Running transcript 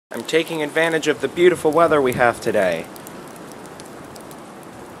I'm taking advantage of the beautiful weather we have today.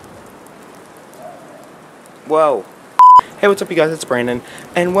 Whoa. Hey, what's up you guys, it's Brandon,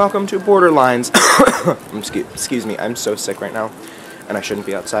 and welcome to Borderlines. Excuse me, I'm so sick right now, and I shouldn't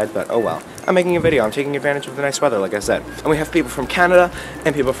be outside, but oh well. I'm making a video, I'm taking advantage of the nice weather, like I said. And we have people from Canada,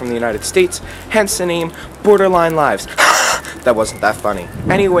 and people from the United States, hence the name Borderline Lives. That wasn't that funny.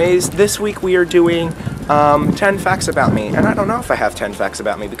 Anyways, this week we are doing 10 facts about me, and I don't know if I have 10 facts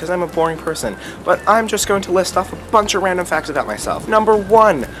about me because I'm a boring person, but I'm just going to list off a bunch of random facts about myself. Number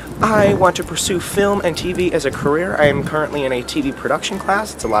 1, I want to pursue film and TV as a career. I am currently in a TV production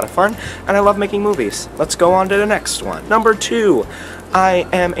class, it's a lot of fun, and I love making movies. Let's go on to the next one. Number 2, I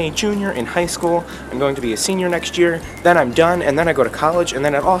am a junior in high school, I'm going to be a senior next year, then I'm done, and then I go to college, and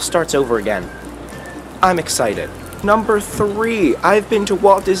then it all starts over again. I'm excited. Number 3, I've been to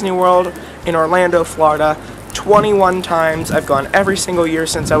Walt Disney World in Orlando, Florida 21 times. I've gone every single year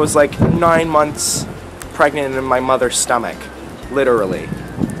since I was like 9 months pregnant in my mother's stomach. Literally.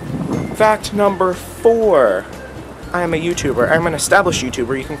 Fact number 4, I am a YouTuber. I'm an established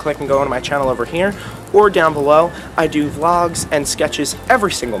YouTuber. You can click and go on my channel over here or down below. I do vlogs and sketches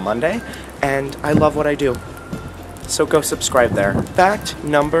every single Monday, and I love what I do. So go subscribe there. Fact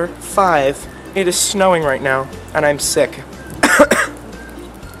number 5, it is snowing right now, and I'm sick.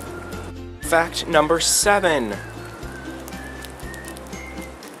 Fact number 7.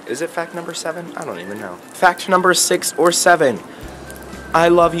 Is it fact number 7? I don't even know. Fact number 6 or 7. I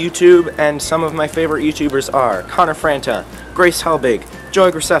love YouTube, and some of my favorite YouTubers are Connor Franta, Grace Helbig, Joy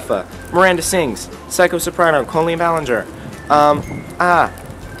Graceffa, Miranda Sings, Psycho Soprano, Colleen Ballinger.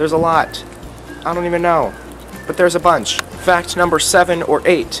 There's a lot. I don't even know. But there's a bunch. Fact number 7 or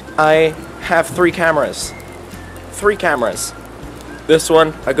 8. I have 3 cameras. 3 cameras. This one,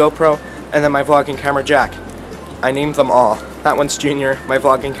 a GoPro, and then my vlogging camera Jack. I named them all. That one's Junior, my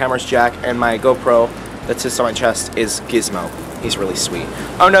vlogging camera's Jack, and my GoPro that sits on my chest is Gizmo. He's really sweet.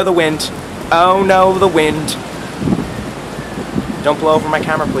 Oh no, the wind. Oh no, the wind. Don't blow over my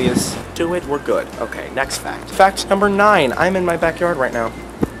camera, please. Do it, we're good. Okay, next fact. Fact number 9, I'm in my backyard right now.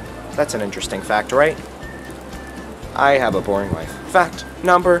 That's an interesting fact, right? I have a boring life. Fact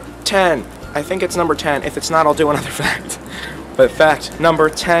number 10. I think it's number 10. If it's not, I'll do another fact. But fact number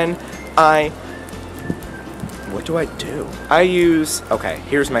 10, what do I do? Okay,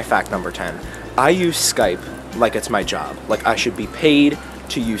 here's my fact number 10. I use Skype like it's my job. Like I should be paid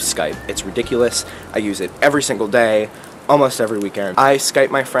to use Skype. It's ridiculous. I use it every single day, almost every weekend. I Skype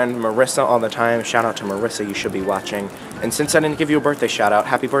my friend Marissa all the time. Shout out to Marissa, you should be watching. And since I didn't give you a birthday shout out,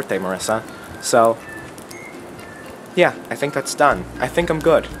 happy birthday, Marissa. So, yeah, I think that's done. I think I'm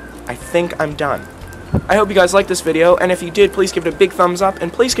good. I think I'm done. I hope you guys liked this video, and if you did, please give it a big thumbs up,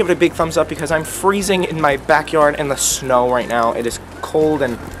 and please give it a big thumbs up because I'm freezing in my backyard in the snow right now. It is cold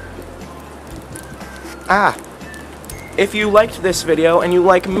and... If you liked this video, and you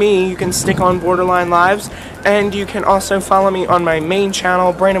like me, you can stick on Borderline Lives, and you can also follow me on my main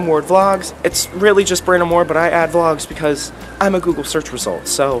channel, Brandon Ward Vlogs. It's really just Brandon Ward, but I add vlogs because I'm a Google search result,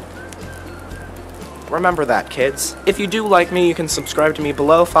 so... remember that, kids. If you do like me, you can subscribe to me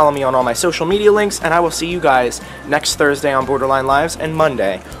below, follow me on all my social media links, and I will see you guys next Thursday on Borderline Lives and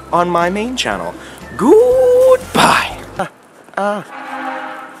Monday on my main channel. Goodbye!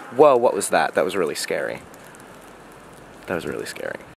 Whoa, what was that? That was really scary. That was really scary.